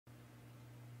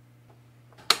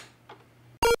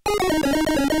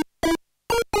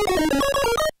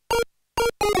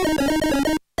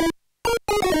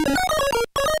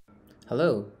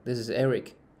this is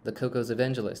Eric, the Cocos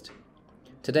Evangelist.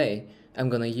 Today, I'm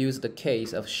gonna use the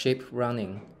case of ship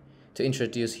running to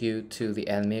introduce you to the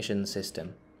animation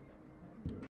system.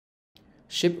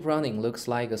 Ship running looks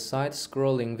like a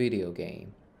side-scrolling video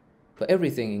game, but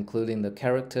everything including the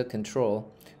character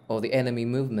control or the enemy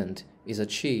movement is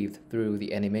achieved through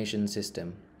the animation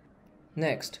system.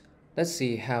 Next, let's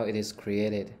see how it is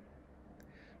created.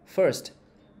 First,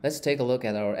 let's take a look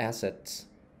at our assets.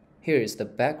 Here is the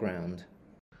background.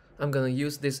 I'm gonna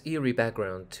use this eerie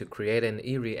background to create an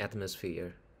eerie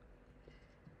atmosphere.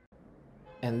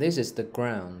 And this is the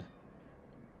ground.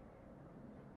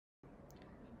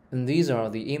 And these are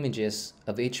the images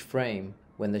of each frame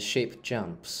when the ship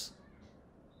jumps.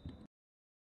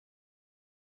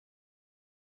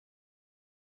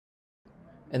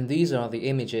 And these are the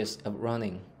images of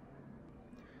running.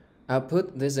 I'll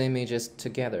put these images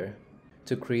together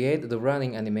to create the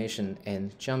running animation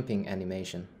and jumping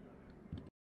animation.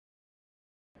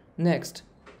 Next,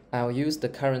 I'll use the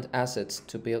current assets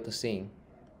to build the scene.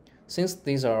 Since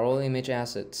these are all image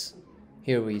assets,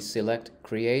 here we select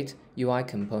Create UI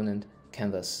Component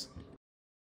Canvas.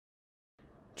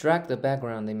 Drag the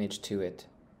background image to it.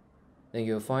 Then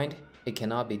you'll find it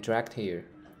cannot be dragged here,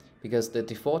 because the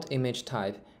default image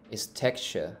type is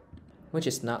texture, which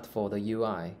is not for the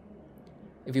UI.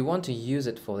 If you want to use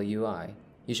it for the UI,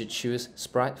 you should choose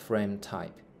Sprite Frame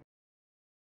type.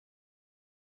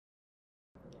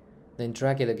 Then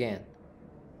drag it again.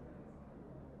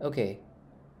 Okay,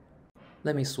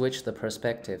 let me switch the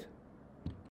perspective.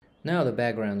 Now the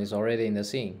background is already in the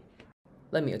scene.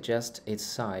 Let me adjust its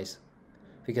size,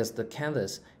 because the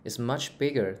canvas is much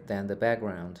bigger than the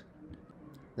background.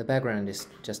 The background is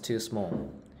just too small,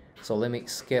 so let me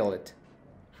scale it.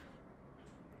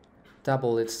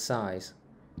 Double its size.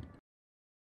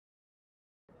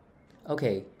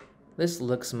 Okay, this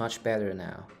looks much better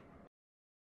now.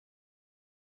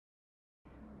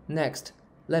 Next,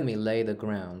 let me lay the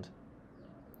ground.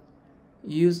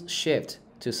 Use Shift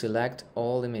to select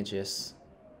all images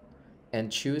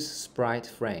and choose Sprite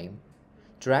Frame.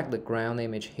 Drag the ground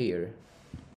image here.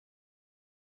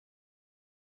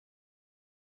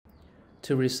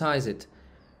 To resize it,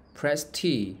 press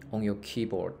T on your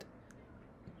keyboard,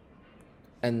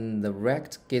 and the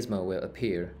rect gizmo will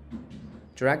appear.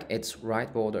 Drag its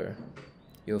right border.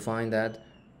 You'll find that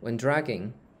when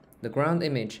dragging, the ground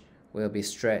image will be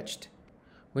stretched,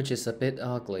 which is a bit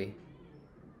ugly.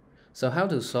 So how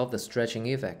to solve the stretching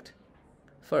effect?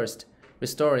 First,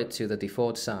 restore it to the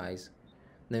default size.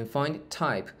 Then find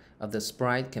Type of the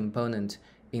sprite component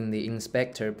in the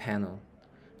Inspector panel.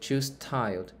 Choose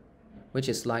Tiled, which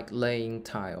is like laying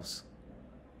tiles.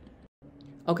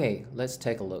 Okay, let's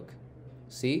take a look.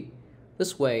 See?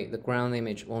 This way the ground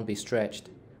image won't be stretched,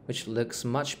 which looks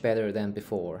much better than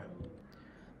before.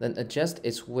 Then adjust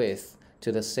its width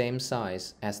to the same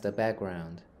size as the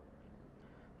background.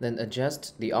 Then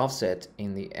adjust the offset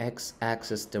in the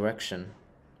x-axis direction.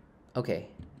 Okay.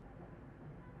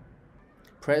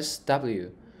 Press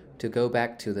W to go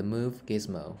back to the Move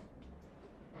gizmo.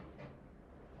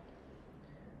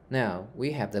 Now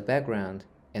we have the background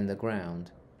and the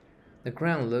ground. The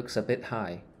ground looks a bit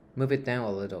high. Move it down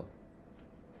a little.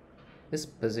 This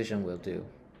position will do.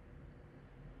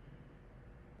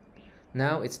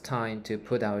 Now it's time to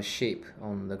put our ship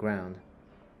on the ground.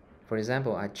 For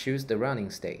example, I choose the running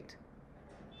state.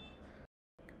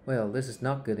 Well, this is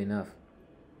not good enough.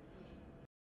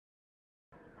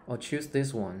 I'll choose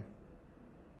this one.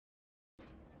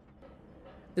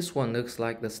 This one looks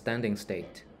like the standing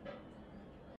state.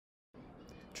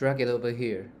 Drag it over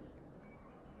here.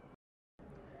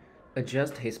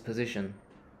 Adjust his position.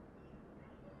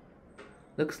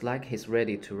 Looks like he's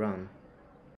ready to run.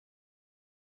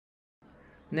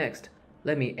 Next,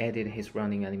 let me edit his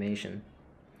running animation,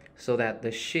 so that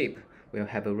the ship will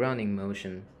have a running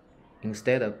motion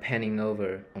instead of panning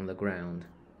over on the ground.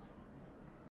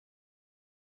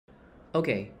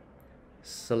 Okay,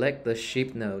 select the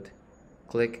ship node,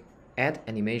 click Add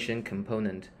Animation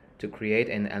Component to create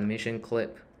an animation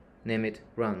clip, name it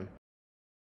Run.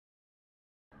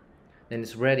 Then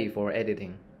it's ready for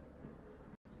editing.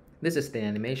 This is the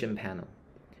animation panel.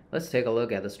 Let's take a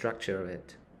look at the structure of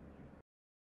it.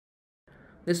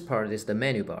 This part is the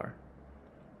menu bar.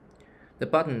 The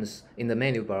buttons in the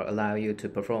menu bar allow you to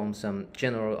perform some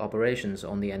general operations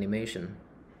on the animation.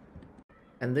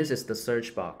 And this is the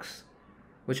search box,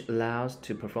 which allows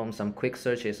to perform some quick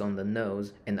searches on the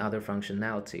nodes and other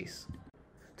functionalities.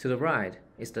 To the right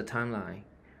is the timeline,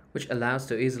 which allows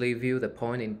to easily view the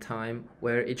point in time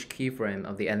where each keyframe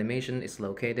of the animation is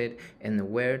located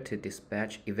and where to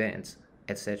dispatch events,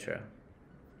 etc.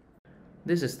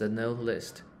 This is the node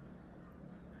list.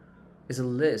 is a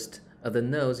list of the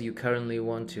nodes you currently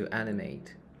want to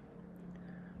animate,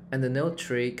 and the node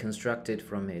tree constructed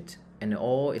from it and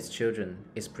all its children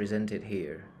is presented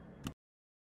here.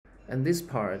 And this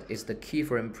part is the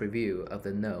keyframe preview of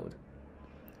the node.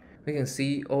 We can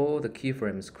see all the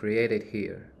keyframes created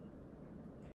here.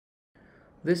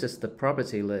 This is the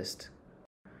property list,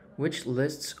 which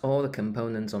lists all the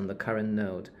components on the current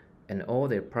node and all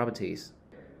their properties,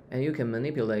 and you can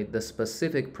manipulate the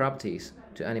specific properties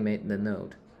to animate the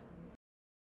node.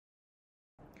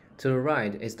 To the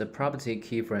right is the property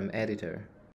keyframe editor,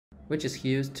 which is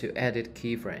used to edit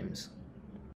keyframes.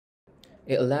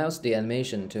 It allows the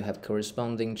animation to have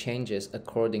corresponding changes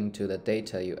according to the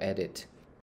data you edit.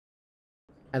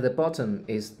 At the bottom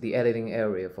is the editing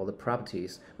area for the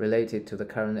properties related to the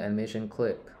current animation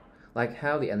clip, like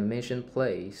how the animation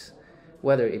plays,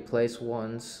 whether it plays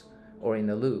once or in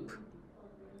a loop,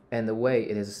 and the way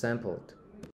it is sampled.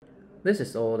 This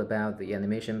is all about the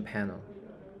animation panel.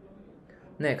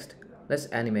 Next, let's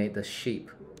animate the sheep.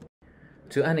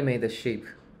 To animate the sheep,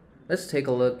 let's take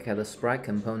a look at the sprite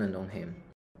component on him.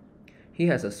 He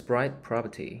has a sprite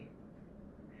property,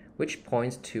 which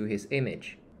points to his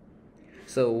image.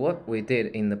 So what we did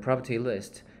in the property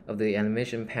list of the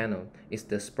animation panel is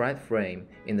the sprite frame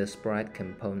in the sprite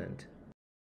component.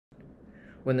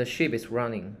 When the sheep is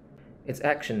running, its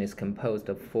action is composed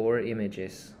of 4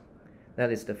 images.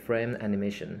 That is the frame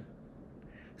animation.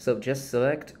 So just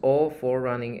select all 4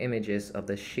 running images of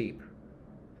the sheep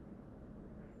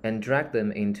and drag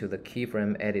them into the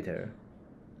keyframe editor.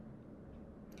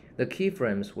 The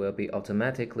keyframes will be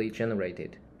automatically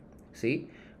generated. See?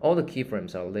 All the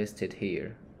keyframes are listed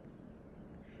here,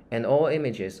 and all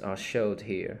images are showed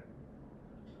here.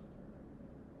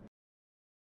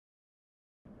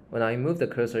 When I move the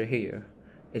cursor here,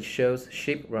 it shows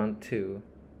sheep run 2,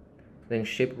 then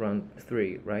sheep run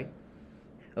 3, right?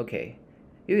 Okay,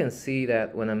 you can see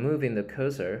that when I'm moving the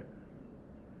cursor,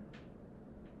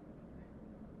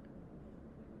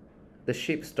 the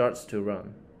sheep starts to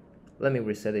run. Let me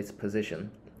reset its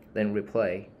position, then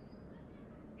replay.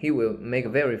 He will make a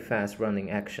very fast running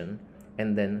action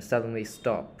and then suddenly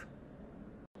stop.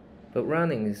 But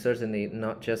running is certainly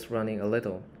not just running a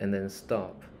little and then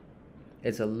stop.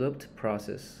 It's a looped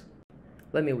process.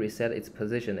 Let me reset its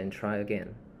position and try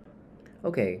again.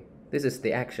 Okay, this is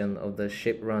the action of the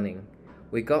ship running.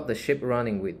 We got the ship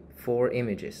running with 4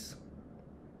 images.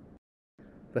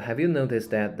 But have you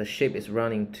noticed that the ship is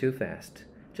running too fast,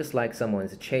 just like someone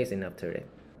is chasing after it?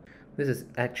 This is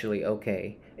actually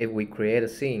okay if we create a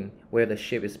scene where the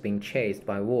ship is being chased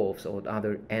by wolves or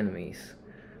other enemies.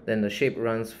 Then the ship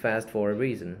runs fast for a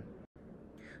reason.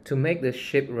 To make the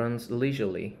ship runs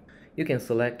leisurely, you can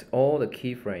select all the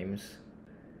keyframes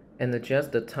and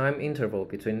adjust the time interval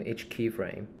between each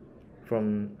keyframe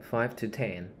from 5 to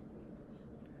 10.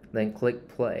 Then click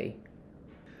play.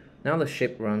 Now the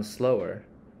ship runs slower.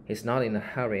 He's not in a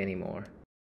hurry anymore.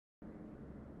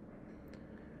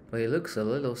 But it looks a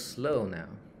little slow now.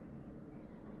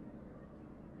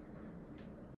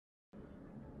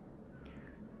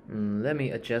 Let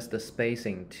me adjust the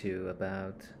spacing to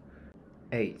about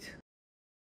 8.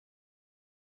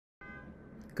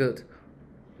 Good.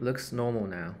 Looks normal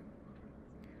now.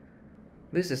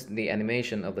 This is the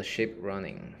animation of the ship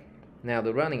running. Now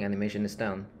the running animation is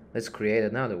done. Let's create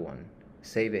another one.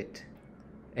 Save it.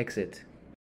 Exit.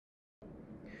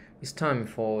 It's time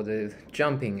for the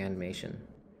jumping animation.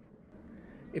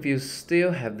 If you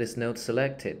still have this node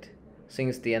selected,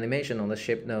 since the animation on the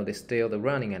ship node is still the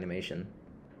running animation,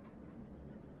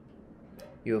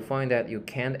 you'll find that you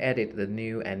can't edit the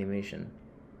new animation.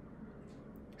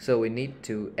 So we need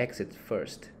to exit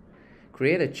first.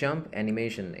 Create a jump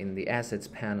animation in the Assets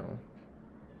panel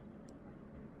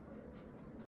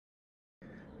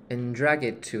and drag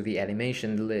it to the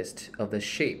animation list of the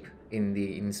shape in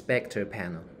the Inspector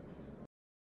panel.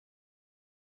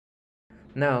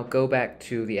 Now go back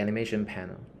to the animation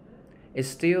panel. It's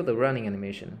still the running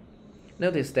animation.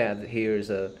 Notice that here is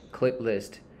a clip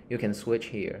list. You can switch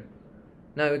here.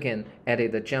 Now you can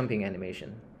edit the jumping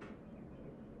animation.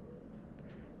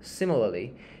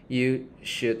 Similarly, you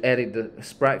should edit the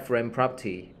sprite frame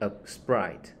property of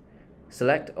sprite.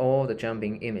 Select all the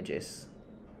jumping images.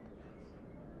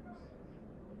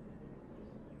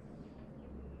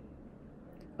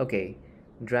 Okay,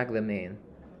 drag them in.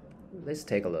 Let's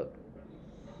take a look.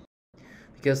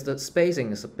 Because the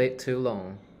spacing is a bit too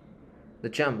long, the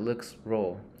jump looks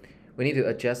raw. We need to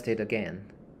adjust it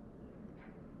again.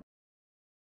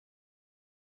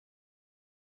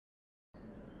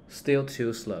 Still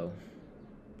too slow.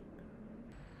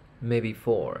 Maybe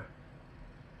 4.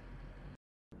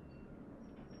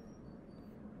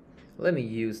 Let me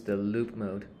use the loop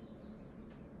mode.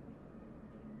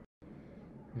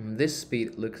 This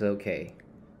speed looks okay.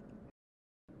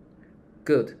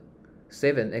 Good.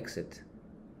 Save and exit.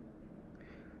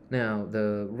 Now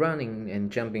the running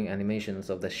and jumping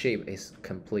animations of the shape is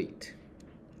complete.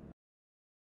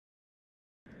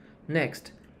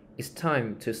 Next, it's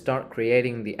time to start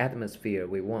creating the atmosphere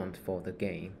we want for the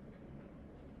game.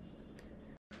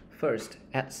 First,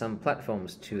 add some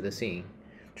platforms to the scene.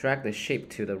 Drag the shape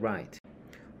to the right.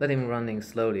 Let him running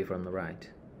slowly from the right.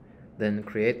 Then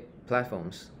create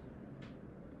platforms.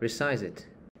 Resize it.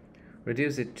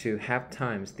 Reduce it to half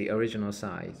times the original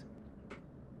size.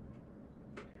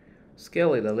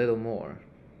 Scale it a little more.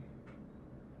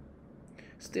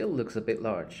 Still looks a bit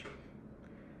large.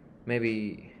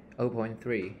 Maybe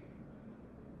 0.3.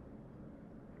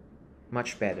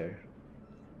 Much better.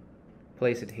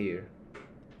 Place it here.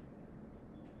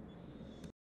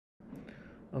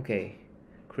 Okay,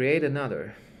 create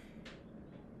another.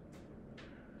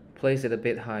 Place it a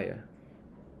bit higher.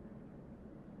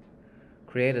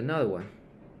 Create another one.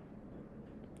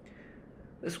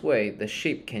 This way the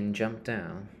shape can jump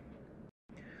down.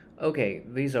 Okay,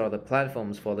 these are the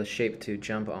platforms for the shape to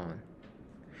jump on.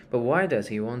 But why does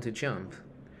he want to jump?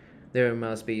 There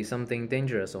must be something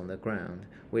dangerous on the ground,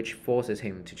 which forces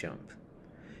him to jump.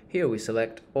 Here we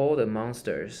select all the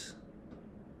monsters.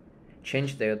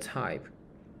 Change their type.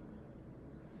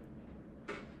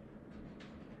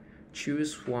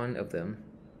 Choose one of them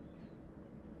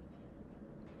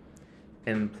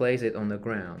and place it on the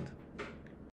ground.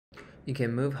 You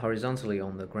can move horizontally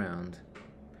on the ground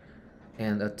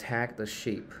and attack the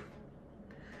sheep.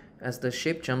 As the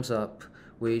sheep jumps up,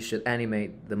 we should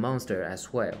animate the monster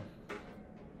as well.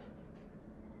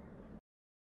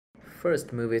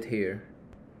 First, move it here.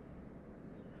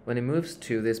 When it moves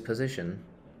to this position,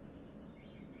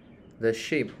 the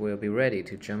sheep will be ready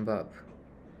to jump up.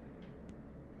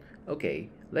 Okay,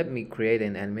 let me create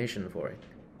an animation for it.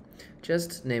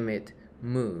 Just name it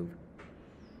Move.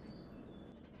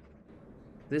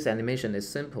 This animation is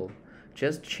simple.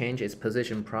 Just change its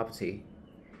position property.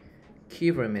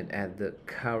 Keyframe it at the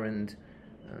current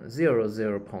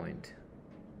 0 point.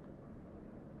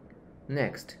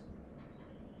 Next,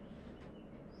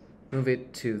 move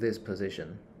it to this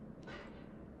position.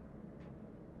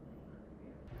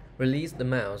 Release the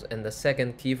mouse and the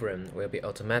second keyframe will be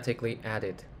automatically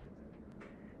added.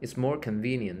 It's more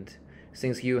convenient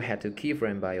since you had to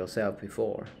keyframe by yourself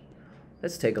before.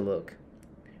 Let's take a look.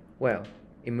 Well,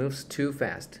 it moves too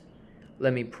fast.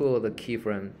 Let me pull the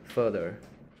keyframe further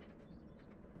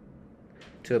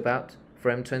to about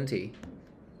frame 20,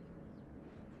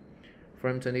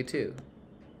 frame 22.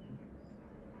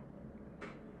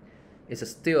 It's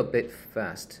still a bit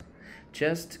fast.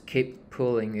 Just keep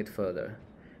pulling it further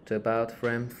to about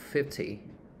frame 50.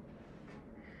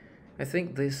 I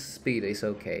think this speed is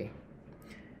okay.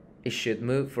 It should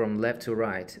move from left to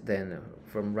right, then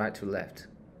from right to left.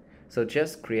 So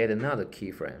just create another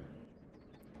keyframe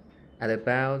at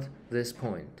about this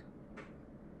point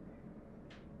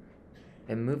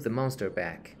and move the monster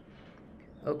back.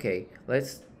 Okay,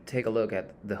 let's take a look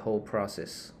at the whole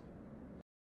process.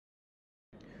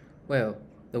 Well,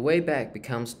 the way back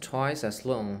becomes twice as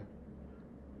long,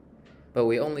 but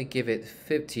we only give it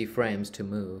 50 frames to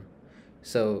move,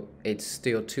 so it's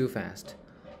still too fast.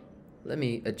 Let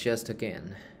me adjust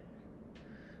again.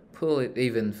 Pull it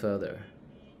even further.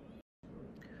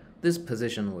 This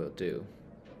position will do.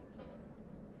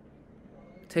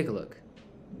 Take a look.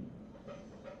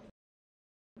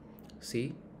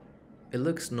 See? It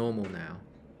looks normal now.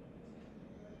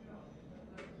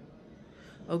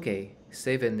 Okay,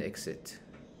 save and exit.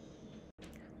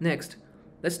 Next,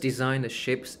 let's design the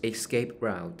ship's escape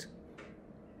route.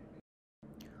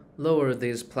 Lower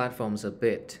these platforms a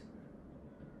bit,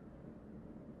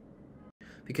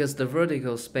 because the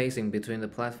vertical spacing between the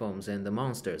platforms and the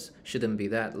monsters shouldn't be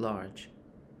that large.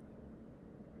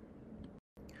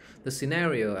 The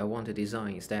scenario I want to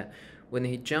design is that when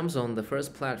he jumps on the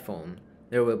first platform,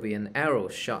 there will be an arrow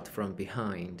shot from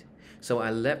behind, so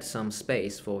I left some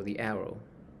space for the arrow.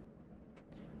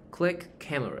 Click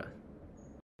Camera.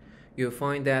 You'll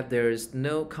find that there is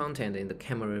no content in the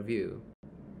camera view.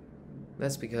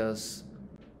 That's because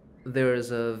there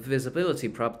is a visibility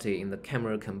property in the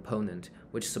camera component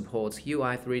which supports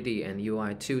UI 3D and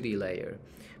UI 2D layer,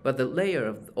 but the layer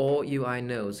of all UI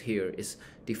nodes here is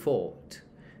default,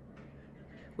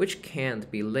 which can't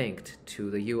be linked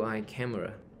to the UI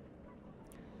camera.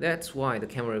 That's why the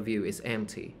camera view is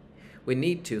empty. We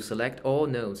need to select all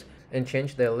nodes and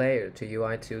change their layer to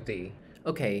UI 2D.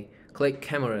 Okay, click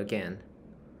Camera again.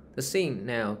 The scene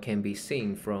now can be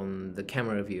seen from the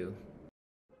camera view.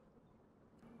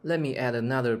 Let me add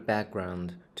another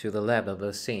background to the left of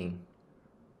the scene.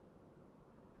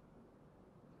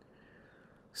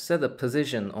 Set the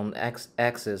position on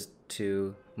x-axis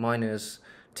to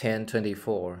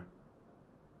 -1024.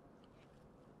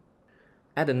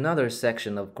 Add another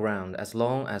section of ground as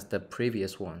long as the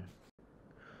previous one.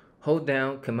 Hold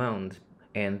down Command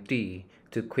and D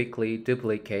to quickly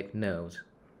duplicate nodes.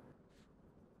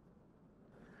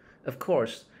 Of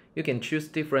course, you can choose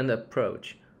different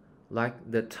approach, like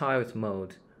the tiled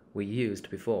mode we used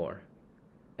before,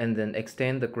 and then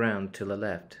extend the ground to the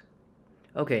left.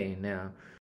 Okay, now,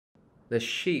 the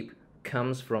sheep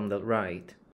comes from the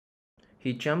right.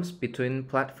 He jumps between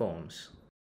platforms.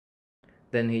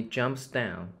 Then he jumps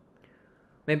down.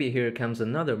 Maybe here comes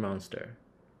another monster.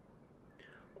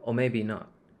 Or maybe not.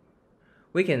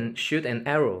 We can shoot an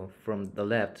arrow from the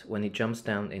left when he jumps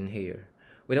down in here.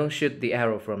 We don't shoot the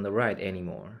arrow from the right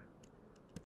anymore.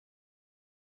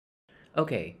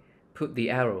 Okay, put the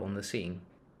arrow on the scene.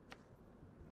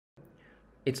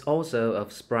 It's also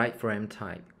of sprite frame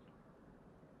type.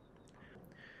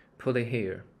 Put it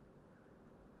here.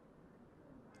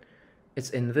 It's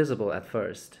invisible at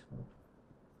first.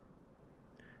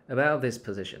 About this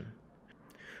position.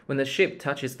 When the ship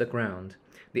touches the ground,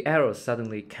 the arrow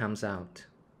suddenly comes out.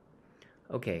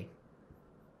 Okay.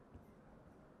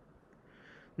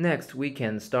 Next, we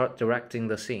can start directing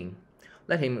the scene.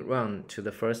 Let him run to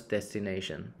the first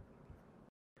destination.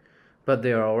 But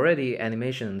there are already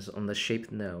animations on the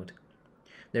ship node.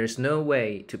 There is no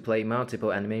way to play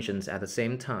multiple animations at the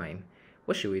same time.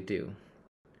 What should we do?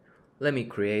 Let me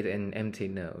create an empty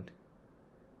node.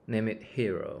 Name it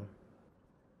Hero.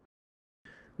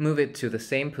 Move it to the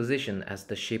same position as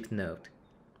the ship node.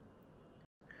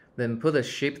 Then put the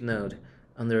ship node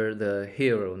under the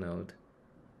Hero node.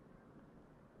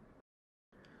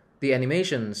 The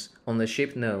animations on the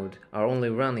ship node are only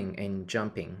running and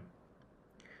jumping,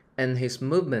 and his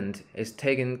movement is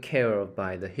taken care of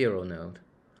by the Hero node.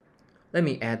 Let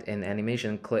me add an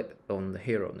animation clip on the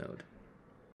Hero node.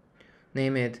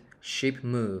 Name it Ship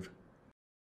Move.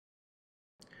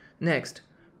 Next,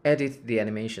 edit the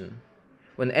animation.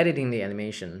 When editing the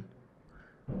animation,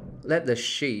 let the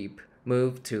sheep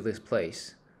move to this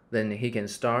place. Then he can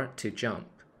start to jump.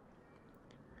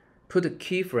 Put a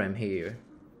keyframe here.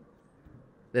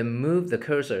 Then move the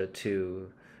cursor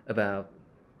to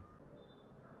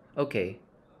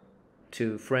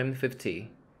to frame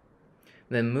 50.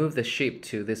 Then move the sheep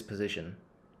to this position.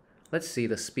 Let's see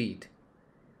the speed.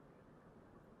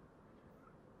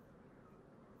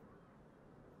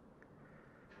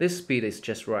 This speed is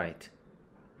just right.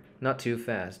 Not too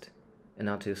fast and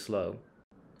not too slow.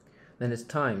 Then it's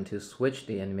time to switch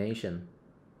the animation.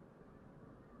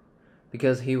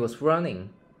 Because he was running,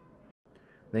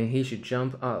 then he should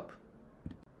jump up.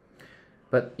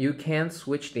 But you can't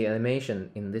switch the animation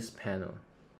in this panel.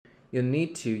 You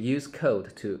need to use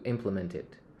code to implement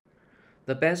it.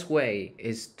 The best way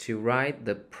is to write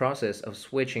the process of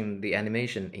switching the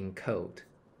animation in code.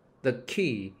 The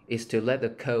key is to let the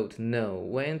code know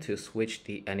when to switch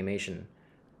the animation.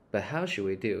 But how should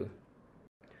we do?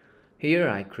 Here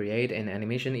I create an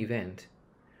animation event.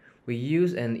 We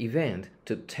use an event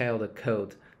to tell the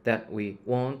code that we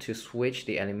want to switch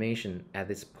the animation at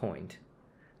this point.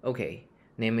 Okay,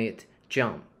 name it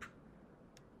Jump.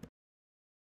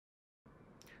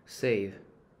 Save.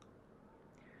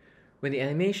 When the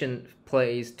animation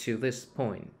plays to this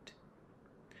point,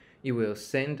 it will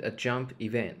send a jump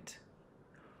event.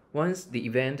 Once the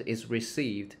event is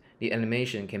received, the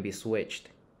animation can be switched.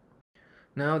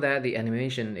 Now that the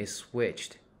animation is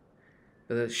switched,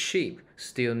 the sheep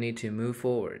still need to move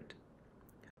forward.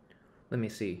 Let me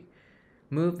see.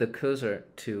 Move the cursor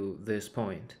to this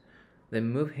point,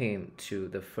 then move him to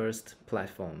the first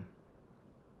platform.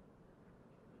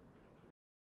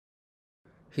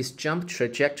 His jump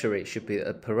trajectory should be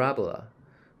a parabola,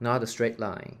 not a straight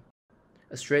line.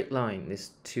 A straight line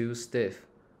is too stiff,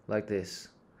 like this.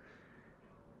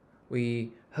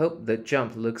 We hope the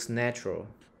jump looks natural.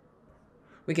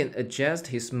 We can adjust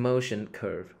his motion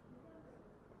curve.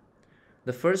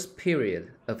 The first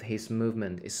period of his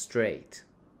movement is straight.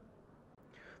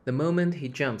 The moment he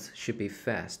jumps should be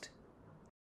fast.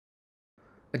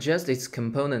 Adjust its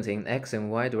components in x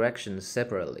and y directions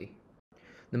separately.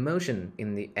 The motion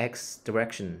in the x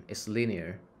direction is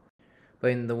linear,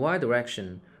 but in the y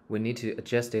direction, we need to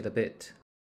adjust it a bit.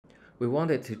 We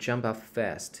want it to jump up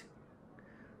fast,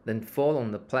 then fall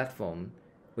on the platform.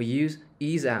 We use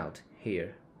ease out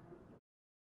here.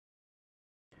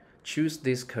 Choose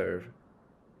this curve.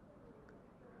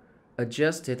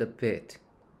 Adjust it a bit.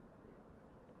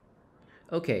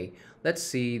 Okay, let's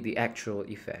see the actual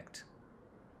effect.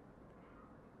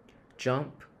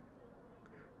 jump,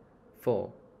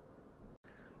 fall.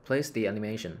 Place the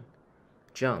animation,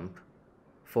 jump,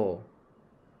 fall.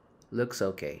 Looks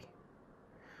okay.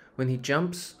 When he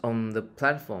jumps on the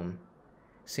platform,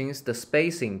 since the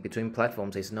spacing between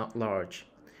platforms is not large,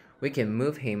 we can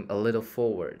move him a little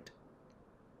forward.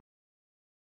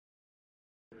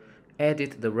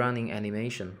 Edit the running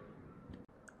animation.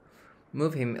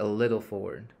 Move him a little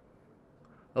forward.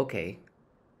 Okay.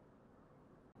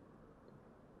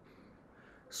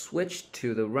 Switch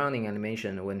to the running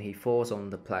animation when he falls on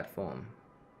the platform.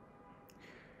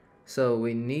 So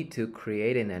we need to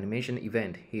create an animation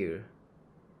event here.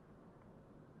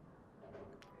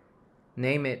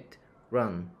 Name it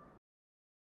Run.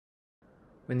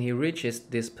 When he reaches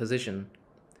this position,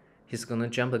 he's gonna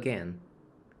jump again.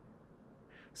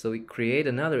 So we create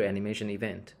another animation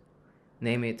event.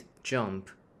 Name it Jump.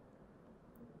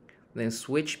 Then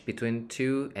switch between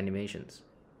two animations.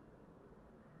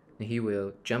 And he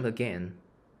will jump again,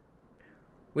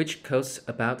 which costs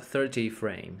about 30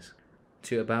 frames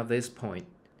to about this point.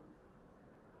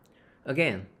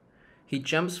 Again, he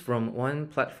jumps from one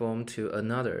platform to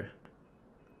another,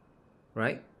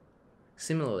 right?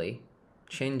 Similarly,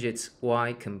 change its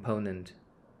Y component.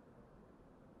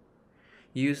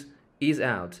 Use ease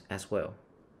out as well.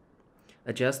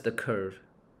 Adjust the curve.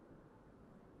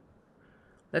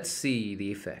 Let's see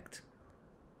the effect.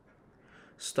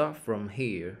 Start from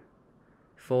here.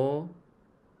 Fall,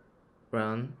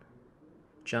 run,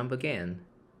 jump again.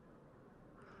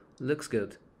 Looks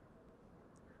good.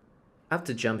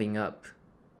 After jumping up,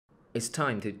 it's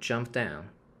time to jump down.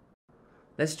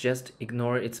 Let's just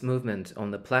ignore its movement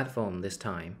on the platform this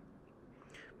time.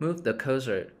 Move the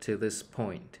cursor to this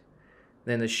point.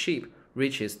 Then the sheep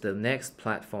reaches the next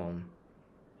platform.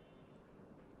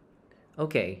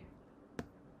 Okay.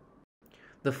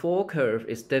 The fall curve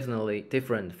is definitely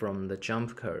different from the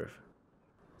jump curve.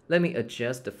 Let me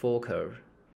adjust the fall curve.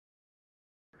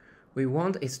 We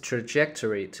want its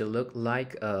trajectory to look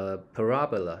like a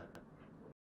parabola.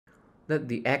 Let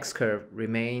the X curve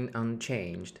remain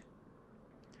unchanged.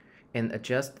 And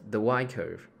adjust the Y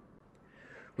curve.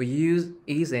 We use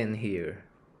ease in here.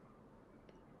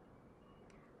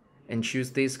 And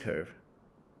choose this curve.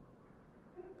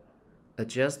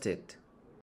 Adjust it.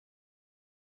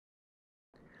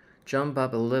 Jump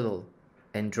up a little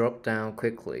and drop down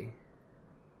quickly.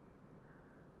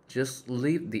 Just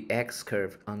leave the X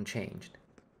curve unchanged.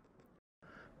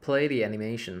 Play the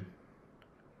animation.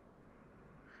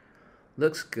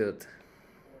 Looks good.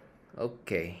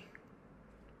 Okay.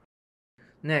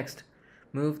 Next,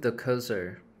 move the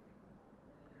cursor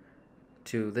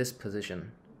to this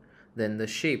position. Then the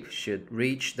sheep should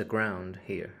reach the ground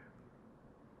here.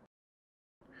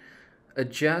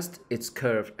 Adjust its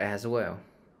curve as well.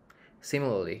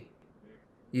 Similarly,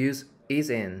 use ease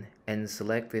in and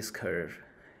select this curve.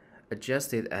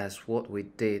 Adjust it as what we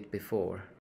did before.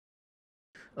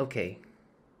 Okay.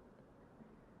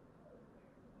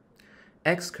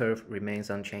 X curve remains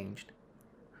unchanged.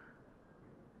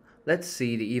 Let's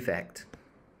see the effect.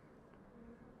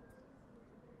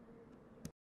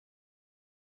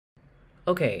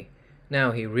 Okay,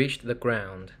 now he reached the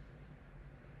ground.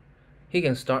 He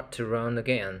can start to run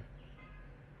again.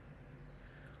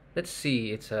 Let's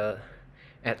see, it's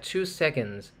at 2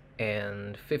 seconds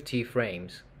and 50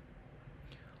 frames.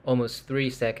 Almost 3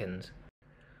 seconds.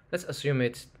 Let's assume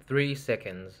it's 3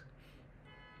 seconds.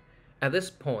 At this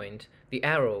point, the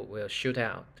arrow will shoot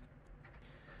out.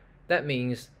 That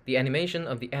means the animation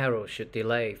of the arrow should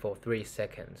delay for 3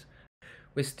 seconds.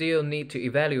 We still need to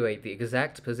evaluate the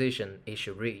exact position it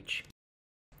should reach.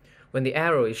 When the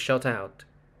arrow is shot out,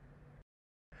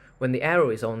 when the arrow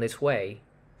is on its way,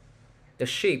 the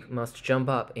sheep must jump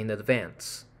up in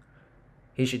advance.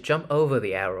 He should jump over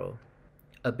the arrow.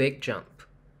 A big jump.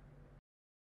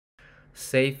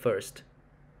 Save first.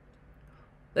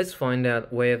 Let's find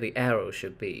out where the arrow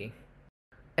should be.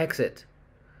 Exit.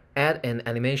 Add an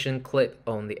animation clip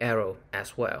on the arrow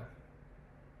as well.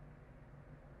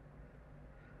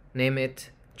 Name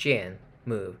it Jian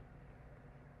Move.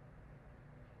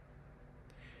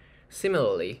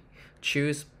 Similarly,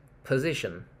 choose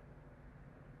Position.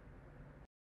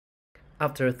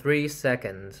 After 3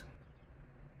 seconds,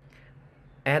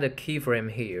 add a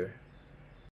keyframe here.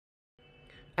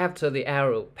 After the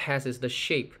arrow passes the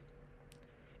sheep,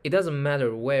 it doesn't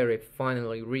matter where it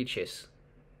finally reaches.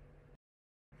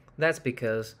 That's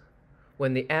because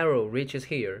when the arrow reaches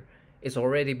here, it's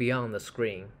already beyond the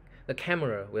screen. The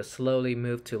camera will slowly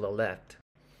move to the left.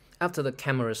 After the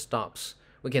camera stops,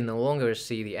 we can no longer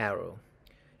see the arrow.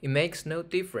 It makes no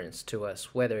difference to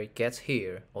us whether it gets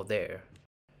here or there.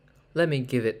 Let me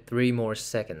give it 3 more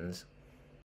seconds.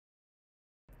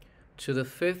 To the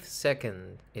 5th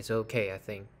second is okay, I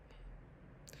think.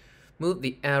 Move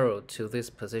the arrow to this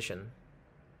position.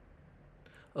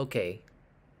 Okay.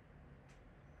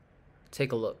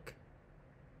 Take a look.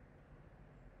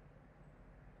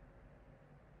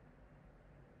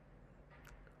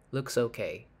 Looks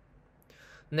okay.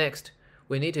 Next,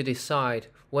 we need to decide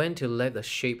when to let the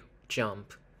shape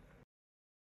jump.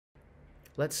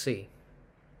 Let's see.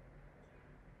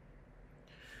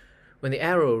 When the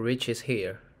arrow reaches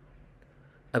here,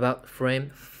 about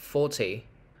frame 40,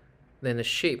 then the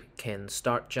shape can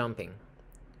start jumping.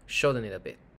 Shorten it a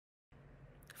bit.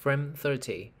 Frame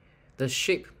 30, the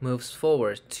shape moves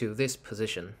forward to this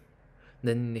position.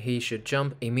 Then he should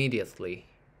jump immediately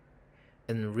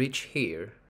and reach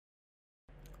here.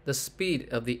 The speed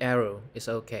of the arrow is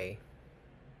okay.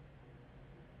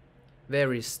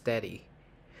 Very steady.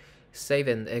 Save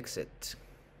and exit.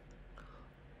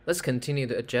 Let's continue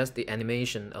to adjust the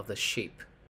animation of the shape.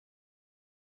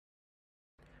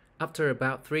 After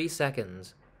about 3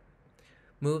 seconds,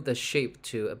 move the shape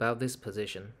to about this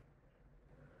position.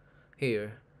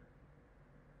 Here.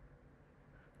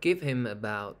 Give him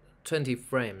about 20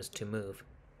 frames to move.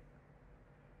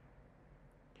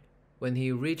 When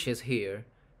he reaches here,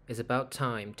 it's about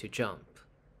time to jump.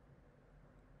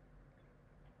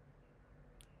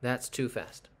 That's too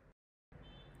fast.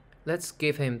 Let's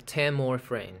give him 10 more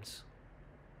frames.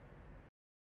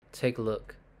 Take a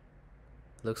look.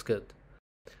 Looks good.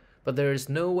 But there is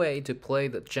no way to play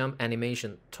the jump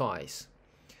animation twice.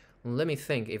 Let me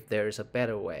think if there is a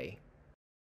better way.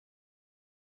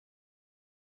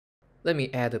 Let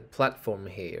me add a platform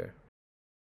here.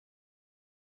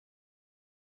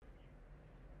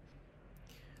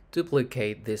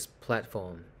 Duplicate this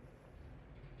platform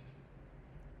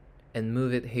and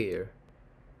move it here.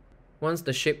 Once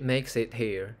the ship makes it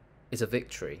here, it's a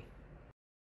victory.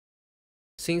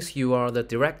 Since you are the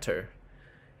director,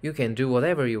 you can do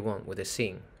whatever you want with the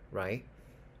scene, right?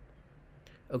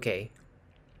 Okay.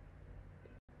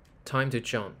 Time to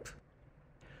jump.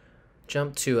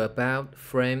 Jump to about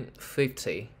frame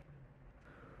 50.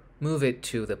 Move it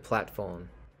to the platform.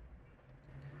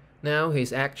 Now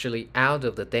he's actually out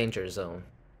of the danger zone.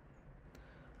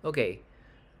 Okay,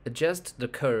 adjust the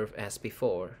curve as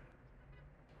before.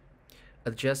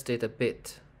 Adjust it a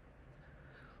bit.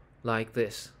 Like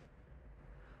this.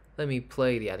 Let me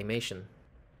play the animation.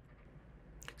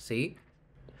 See?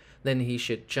 Then he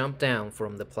should jump down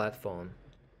from the platform.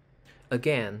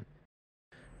 Again,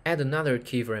 add another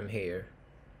keyframe here.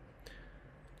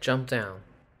 Jump down.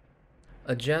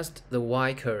 Adjust the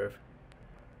Y curve.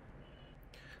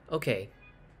 Okay.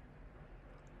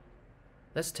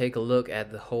 Let's take a look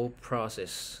at the whole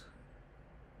process.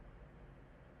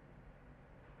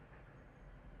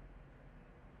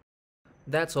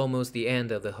 That's almost the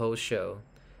end of the whole show,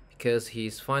 because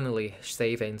he's finally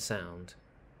safe and sound.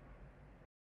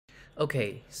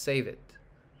 Okay, save it.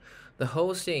 The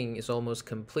whole scene is almost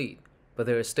complete, but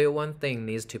there is still one thing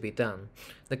needs to be done.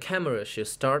 The camera should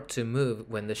start to move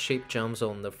when the ship jumps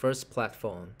on the first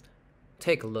platform.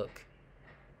 Take a look.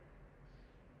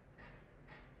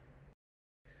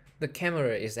 The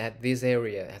camera is at this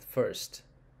area at first.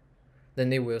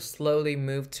 Then it will slowly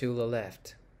move to the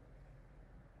left.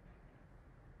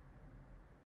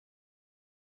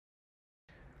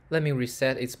 Let me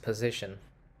reset its position.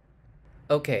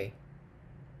 Okay.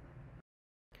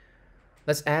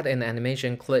 Let's add an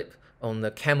animation clip on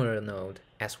the camera node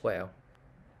as well.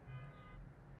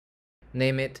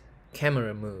 Name it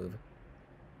Camera Move.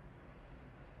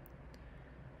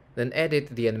 Then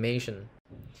edit the animation.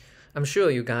 I'm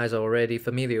sure you guys are already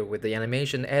familiar with the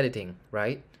animation editing,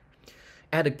 right?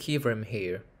 Add a keyframe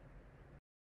here.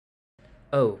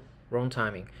 Oh, wrong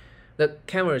timing. The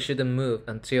camera shouldn't move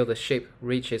until the ship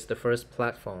reaches the first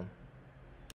platform.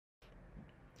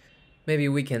 Maybe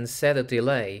we can set a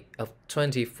delay of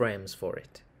 20 frames for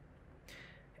it.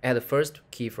 Add the first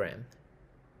keyframe.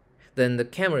 Then the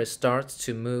camera starts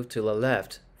to move to the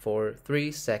left for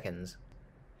 3 seconds.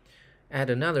 Add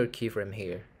another keyframe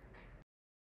here.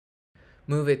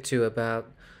 Move it to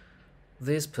about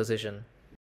this position.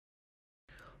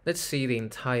 Let's see the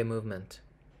entire movement.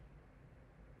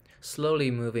 Slowly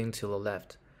moving to the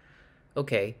left.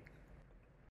 Okay.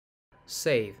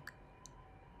 Save.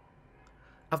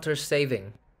 After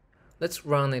saving, let's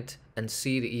run it and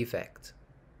see the effect.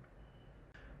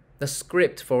 The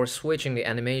script for switching the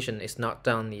animation is not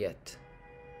done yet.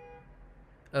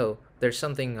 Oh, there's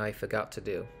something I forgot to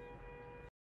do.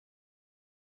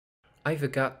 I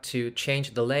forgot to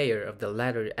change the layer of the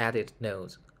letter edit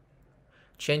nodes.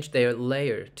 Change their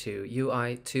layer to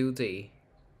UI 2D.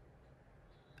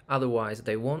 Otherwise,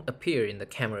 they won't appear in the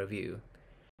camera view.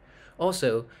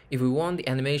 Also, if we want the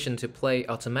animation to play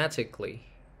automatically,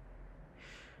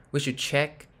 we should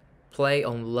check Play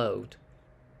on Load.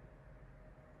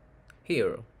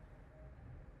 Hero.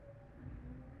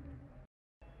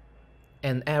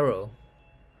 An arrow.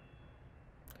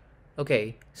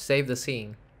 Okay, save the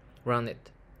scene. Run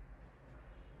it.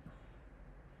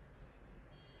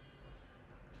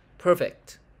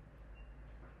 Perfect.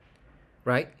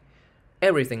 Right?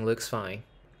 Everything looks fine.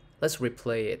 Let's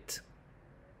replay it.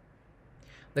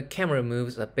 The camera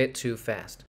moves a bit too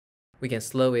fast. We can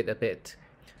slow it a bit.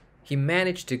 He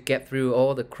managed to get through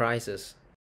all the crises.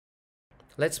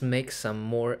 Let's make some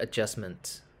more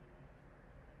adjustments.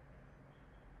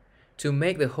 To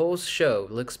make the whole show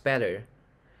look better,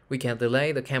 we can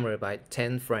delay the camera by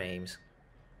 10 frames.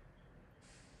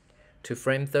 To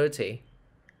frame 30,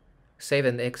 save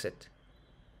and exit.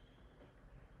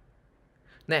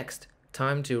 Next,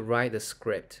 time to write the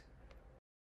script.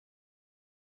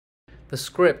 The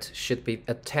script should be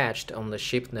attached on the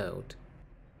ship node.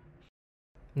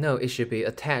 No, it should be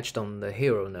attached on the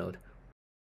hero node.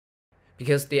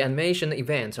 Because the animation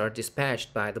events are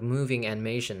dispatched by the moving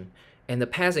animation, and the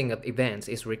passing of events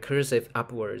is recursive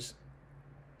upwards.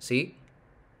 See?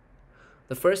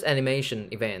 The first animation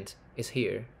event is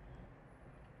here.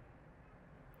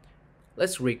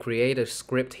 Let's recreate a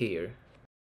script here.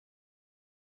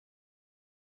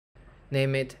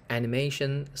 Name it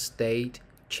Animation State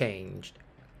Changed.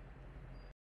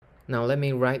 Now let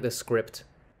me write the script.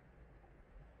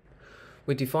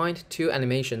 We defined two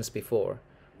animations before,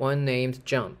 one named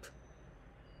Jump,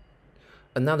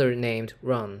 another named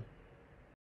Run.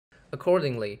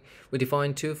 Accordingly, we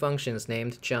defined two functions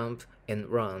named Jump and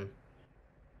Run.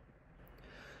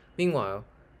 Meanwhile,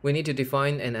 we need to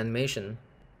define an animation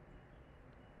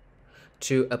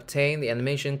to obtain the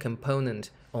animation component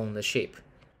on the ship.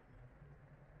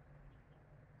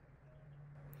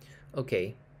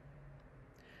 Okay.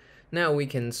 Now we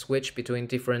can switch between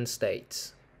different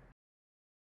states.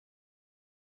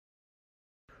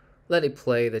 Let it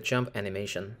play the jump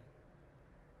animation.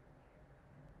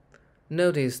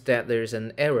 Notice that there's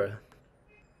an error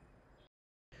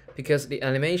because the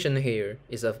animation here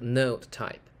is of node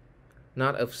type,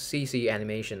 not of CC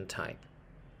animation type.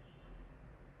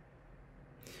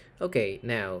 Okay,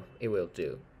 now it will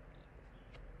do.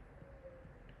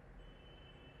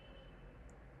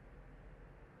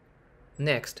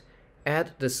 Next,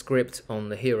 add the script on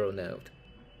the hero node.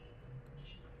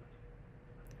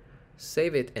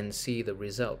 Save it and see the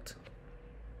result.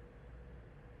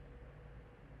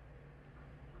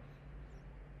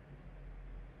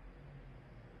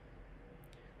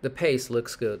 The pace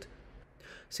looks good,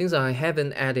 since I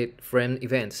haven't added frame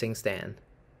event since then.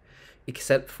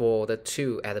 Except for the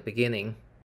two at the beginning,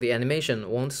 the animation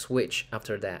won't switch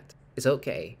after that. It's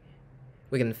okay.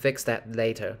 We can fix that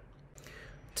later.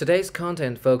 Today's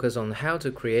content focuses on how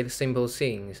to create simple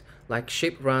scenes like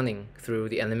ship running through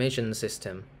the animation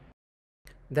system.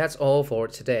 That's all for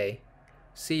today.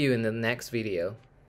 See you in the next video.